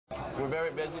We're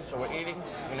very busy, so we're eating.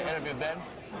 We're going to interview Ben.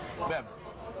 Ben,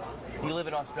 you live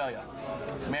in Australia.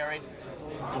 Married?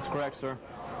 That's correct, sir.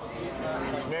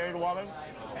 Married woman?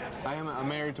 I am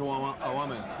married to a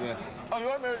woman, yes. Oh, you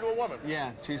are married to a woman? Yeah,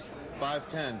 she's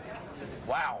 5'10".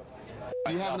 Wow.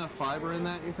 Do you have enough fiber in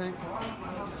that, you think?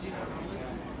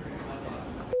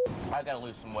 I got to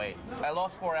lose some weight. I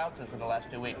lost 4 ounces in the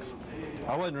last 2 weeks.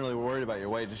 I wasn't really worried about your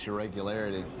weight, just your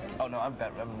regularity. Oh, no, I'm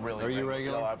really Are you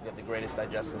regular? No, I've got the greatest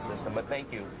digestive system, but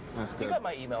thank you. That's good. You got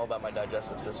my email about my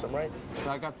digestive system, right?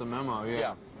 I got the memo,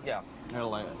 yeah. Yeah. The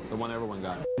one everyone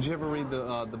got. Did you ever read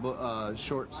the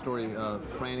short story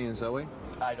Franny and Zoe?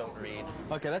 I don't read.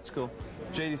 Okay, that's cool.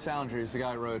 J.D. Salinger is the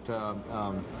guy who wrote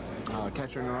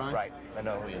Catcher in the Rye. Right, I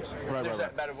know who he is. Right, There's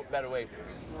that better way.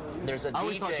 There's a DJ. I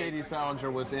always thought J.D. Salinger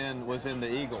was in the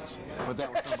Eagles, but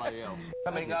that was somebody else.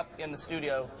 Coming up in the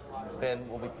studio, Ben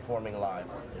will be performing live.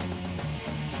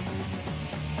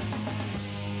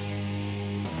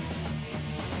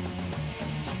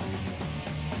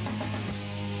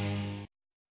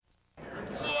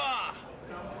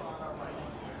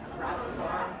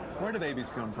 Where do babies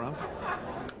come from?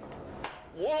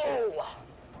 Whoa!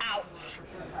 Ouch!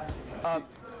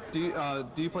 Do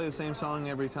you play the same song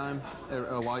every time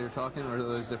while you're talking, or are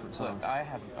those different songs? Look,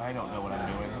 I don't know what I'm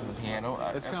doing on the piano.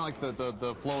 It's kind of like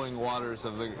the flowing waters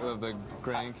of the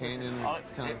Grand Canyon. I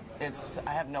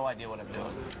have no idea what I'm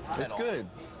doing. It's good.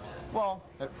 Well,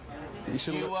 you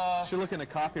should look into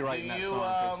copyrighting that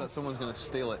song because someone's going to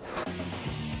steal it.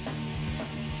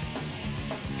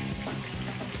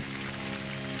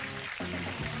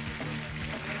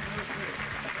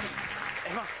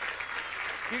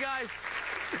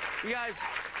 You guys,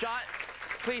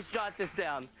 please jot this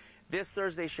down. This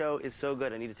Thursday show is so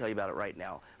good, I need to tell you about it right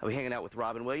now. I'll be hanging out with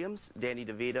Robin Williams, Danny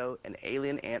DeVito, and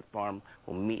Alien Ant Farm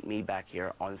will meet me back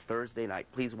here on Thursday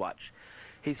night. Please watch.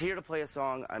 He's here to play a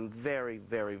song I'm very,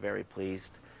 very, very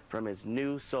pleased from his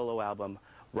new solo album,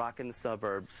 Rockin' the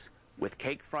Suburbs, with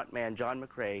Cake frontman John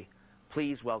McCrea.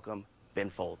 Please welcome Ben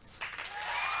Folds.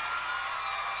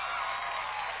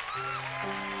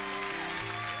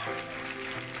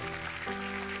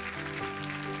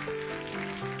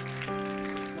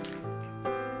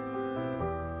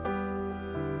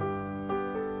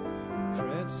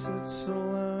 Sits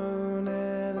alone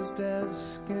at his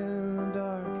desk in the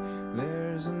dark.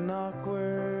 There's an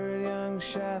awkward young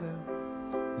shadow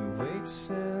who waits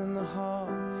in the hall.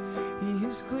 He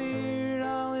has cleared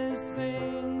all his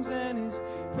things and he's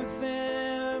put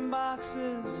them in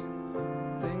boxes.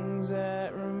 Things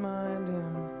that remind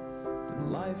him that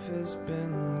life has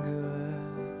been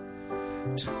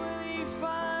good.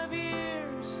 25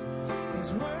 years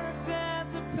he's worked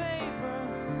at the paper.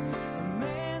 A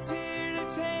man's here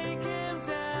take him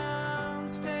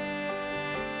downstairs,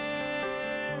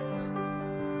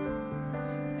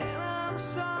 and I'm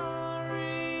sorry,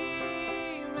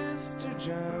 Mr.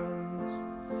 Jones,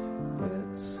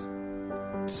 it's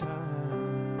time.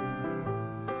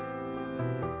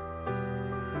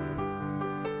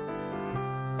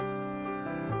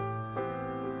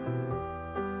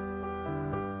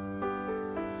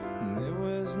 There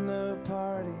was no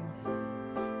party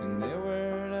and there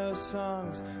were no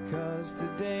songs, 'cause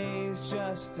today's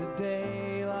just a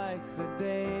day like the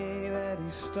day that he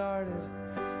started.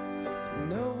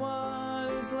 No one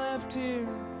is left here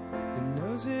that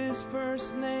knows his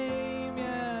first name,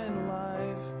 yeah, and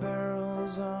life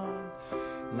barrels on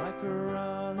like a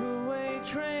runaway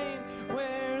train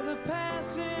where the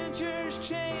passengers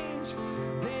change.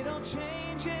 They don't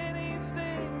change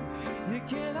anything. You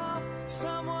get off,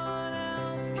 someone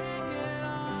else can get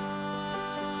on.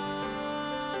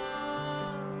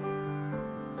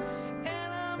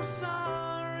 I'm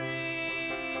sorry,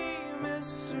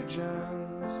 Mr.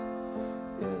 Jones,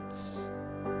 it's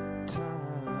time.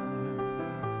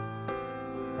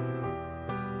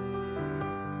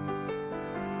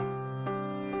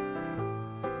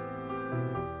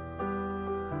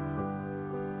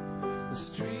 The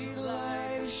street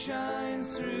light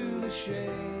shines through the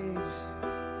shades,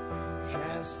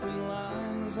 casting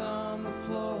lines on the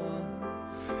floor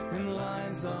and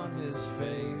lines on his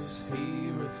face.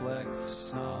 He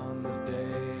reflects on the day.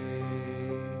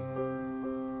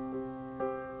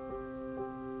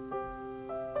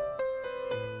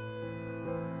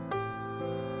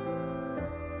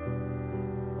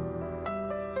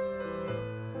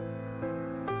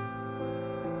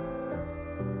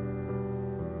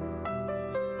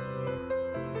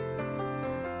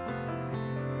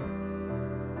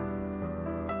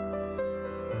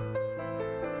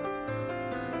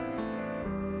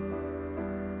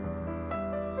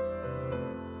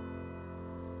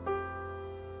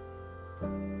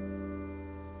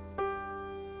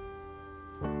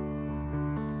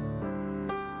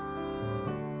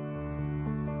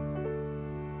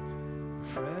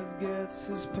 Fred gets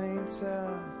his paints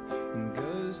out and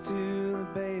goes to the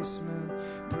basement,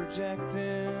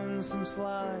 projecting some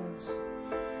slides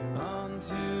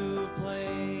onto a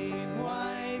plain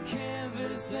white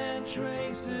canvas, and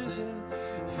traces and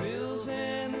fills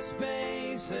in the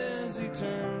space as he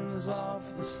turns off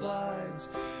the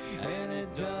slides. And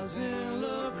it doesn't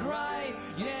look right,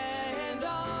 yeah, and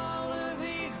all of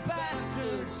these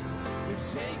bastards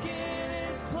have taken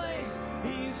his place.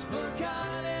 He's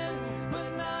forgotten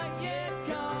but not yet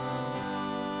gone.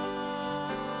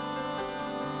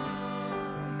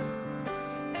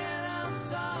 And I'm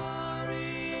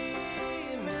sorry,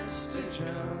 Mr.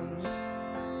 Jones.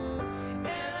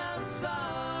 And I'm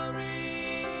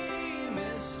sorry,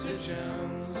 Mr.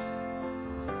 Jones.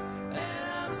 And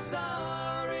I'm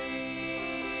sorry,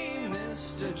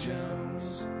 Mr.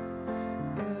 Jones.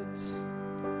 It's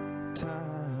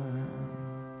time.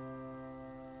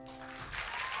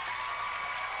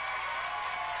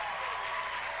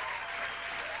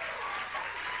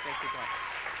 Thank you, John.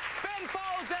 Ben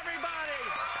Folds, everybody!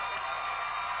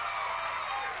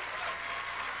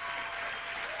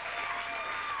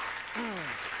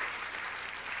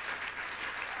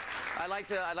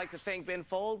 I'd like to thank Ben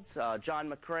Folds, John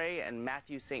McCrea, and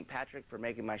Matthew St. Patrick for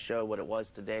making my show what it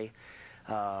was today.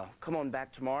 Come on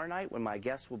back tomorrow night when my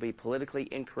guest will be politically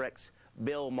incorrect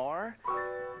Bill Maher,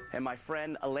 and my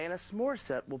friend Alanis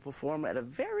Morissette will perform at a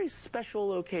very special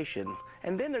location,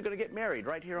 and then they're going to get married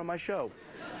right here on my show.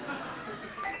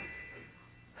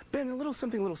 Ben,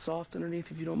 something a little soft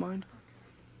underneath, if you don't mind.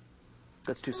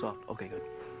 That's too soft. Okay, good.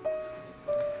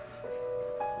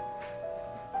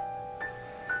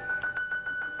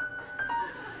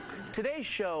 Today's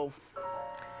show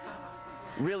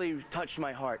really touched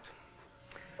my heart.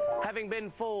 Having Ben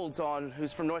Folds on,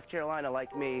 who's from North Carolina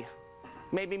like me,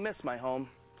 made me miss my home.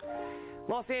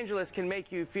 Los Angeles can make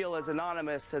you feel as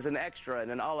anonymous as an extra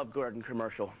in an Olive Garden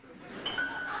commercial.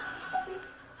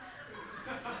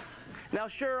 Now,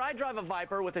 sure, I drive a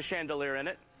Viper with a chandelier in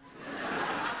it.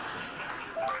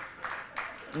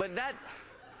 But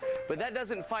that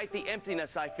doesn't fight the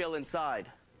emptiness I feel inside.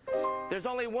 There's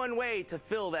only one way to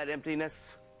fill that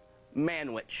emptiness: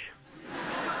 manwich.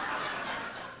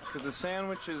 Because a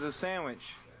sandwich is a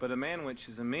sandwich, but a manwich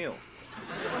is a meal.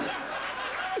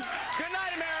 Good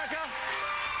night, America.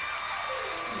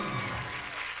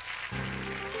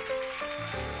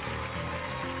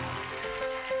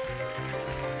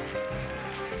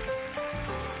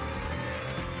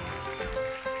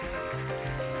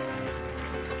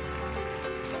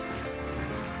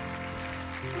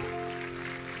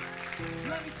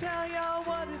 Let me tell y'all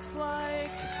what it's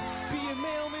like, be a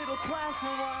male, middle class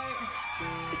and white.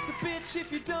 It's a bitch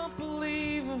if you don't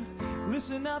believe.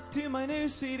 Listen up to my new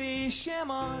CD,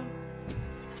 Sham On.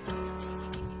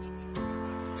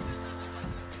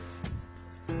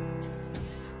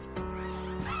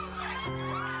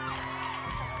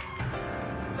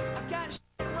 I got shit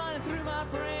running through my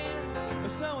brain,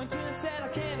 so intense that I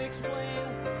can't explain.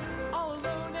 All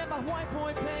alone at my white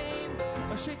boy pain,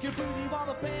 I shake your booty while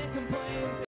the band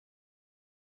complains.